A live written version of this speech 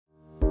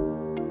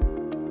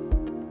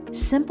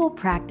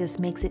SimplePractice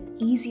makes it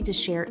easy to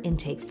share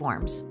intake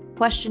forms,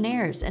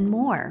 questionnaires, and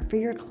more for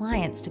your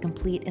clients to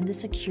complete in the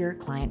secure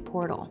client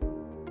portal.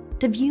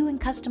 To view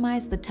and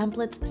customize the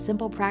templates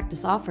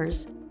SimplePractice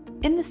offers,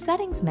 in the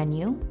Settings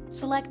menu,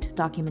 select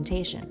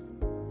Documentation,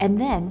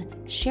 and then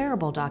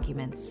Shareable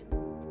Documents.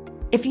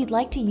 If you'd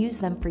like to use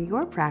them for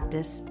your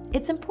practice,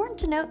 it's important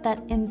to note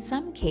that in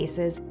some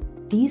cases,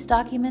 these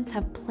documents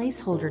have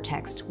placeholder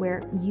text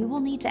where you will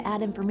need to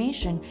add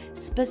information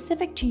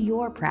specific to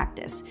your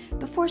practice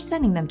before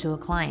sending them to a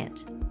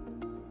client.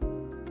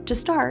 To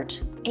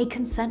start, a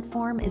consent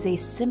form is a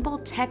simple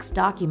text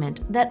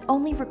document that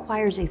only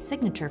requires a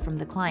signature from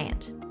the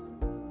client.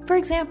 For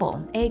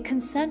example, a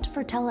consent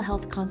for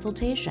telehealth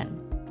consultation.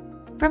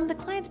 From the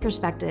client's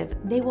perspective,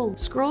 they will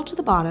scroll to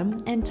the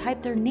bottom and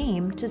type their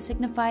name to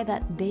signify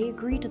that they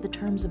agree to the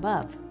terms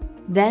above.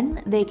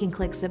 Then they can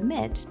click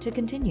Submit to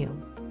continue.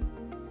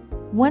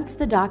 Once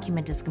the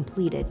document is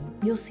completed,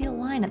 you'll see a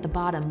line at the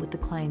bottom with the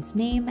client's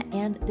name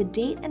and the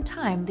date and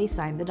time they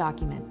signed the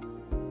document.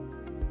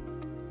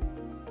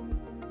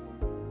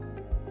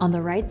 On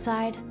the right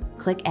side,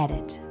 click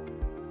Edit.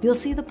 You'll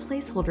see the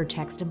placeholder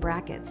text in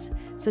brackets,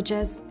 such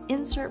as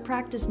Insert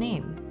Practice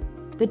Name.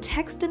 The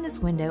text in this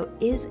window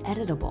is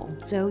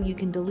editable, so you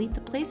can delete the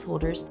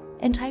placeholders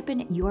and type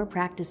in your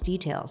practice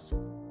details.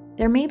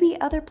 There may be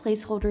other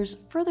placeholders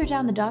further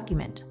down the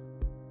document.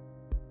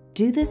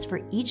 Do this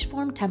for each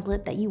form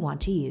template that you want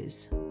to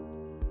use.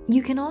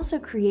 You can also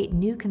create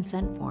new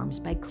consent forms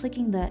by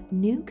clicking the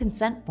New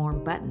Consent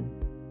Form button.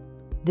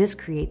 This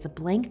creates a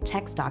blank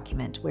text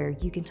document where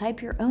you can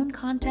type your own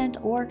content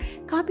or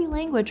copy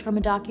language from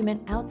a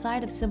document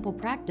outside of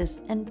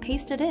SimplePractice and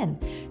paste it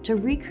in to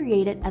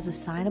recreate it as a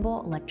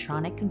signable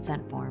electronic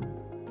consent form.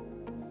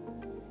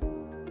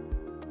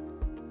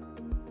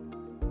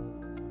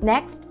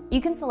 Next,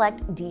 you can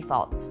select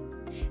Defaults.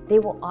 They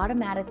will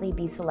automatically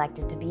be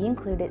selected to be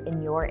included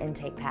in your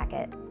intake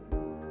packet.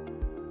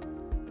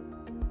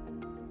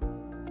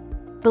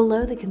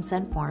 Below the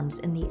consent forms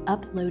in the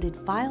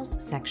Uploaded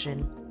Files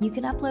section, you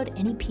can upload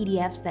any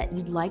PDFs that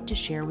you'd like to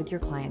share with your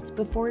clients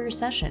before your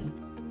session.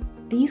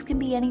 These can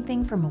be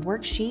anything from a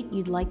worksheet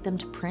you'd like them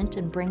to print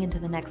and bring into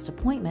the next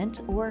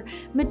appointment, or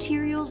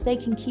materials they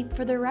can keep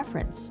for their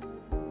reference.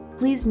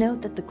 Please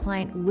note that the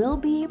client will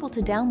be able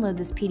to download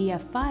this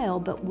PDF file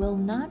but will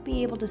not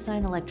be able to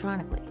sign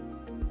electronically.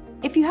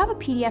 If you have a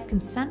PDF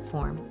consent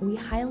form, we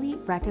highly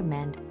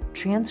recommend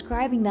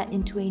transcribing that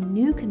into a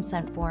new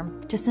consent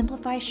form to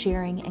simplify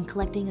sharing and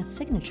collecting a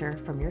signature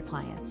from your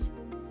clients.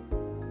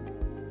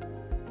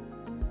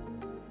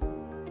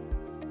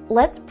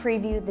 Let's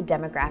preview the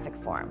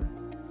demographic form.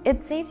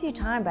 It saves you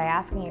time by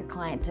asking your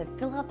client to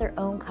fill out their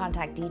own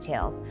contact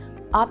details,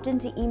 opt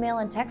into email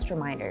and text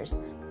reminders,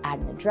 add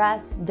an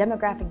address,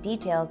 demographic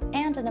details,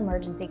 and an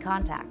emergency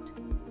contact.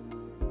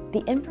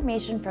 The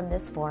information from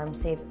this form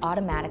saves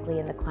automatically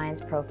in the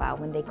client's profile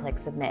when they click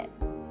Submit.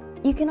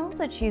 You can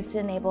also choose to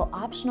enable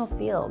optional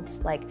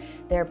fields like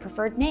their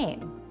preferred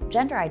name,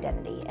 gender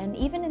identity, and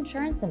even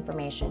insurance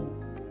information.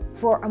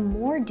 For a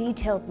more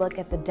detailed look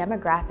at the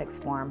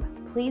demographics form,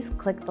 please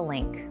click the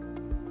link.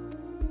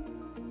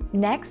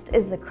 Next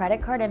is the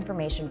credit card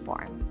information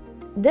form.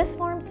 This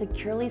form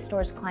securely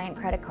stores client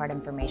credit card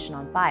information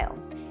on file,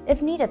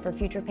 if needed for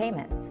future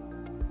payments.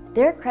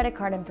 Their credit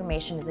card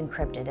information is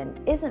encrypted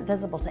and isn't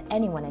visible to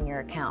anyone in your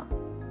account.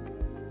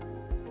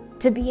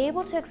 To be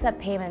able to accept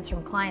payments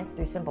from clients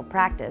through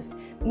SimplePractice,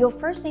 you'll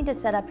first need to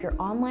set up your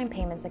online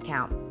payments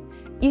account.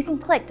 You can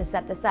click to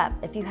set this up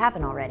if you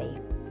haven't already.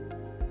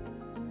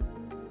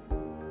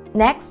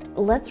 Next,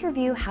 let's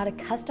review how to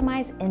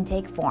customize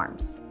intake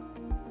forms.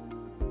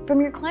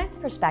 From your client's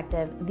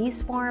perspective, these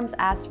forms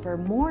ask for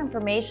more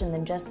information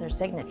than just their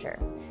signature,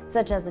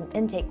 such as an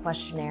intake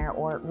questionnaire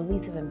or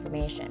release of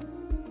information.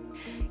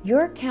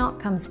 Your account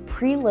comes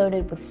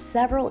preloaded with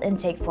several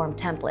intake form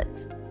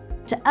templates.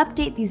 To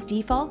update these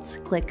defaults,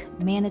 click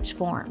Manage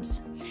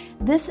Forms.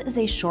 This is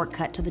a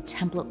shortcut to the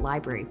template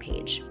library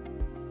page.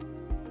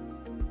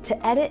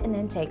 To edit an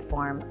intake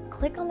form,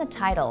 click on the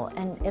title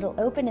and it'll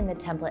open in the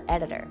template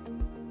editor.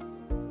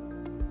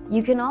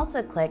 You can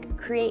also click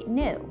Create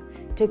New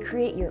to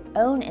create your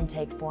own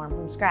intake form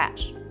from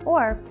scratch.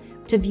 Or,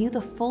 to view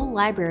the full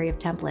library of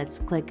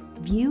templates, click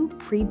View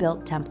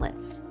Pre-Built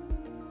Templates.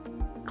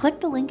 Click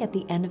the link at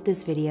the end of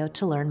this video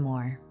to learn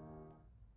more.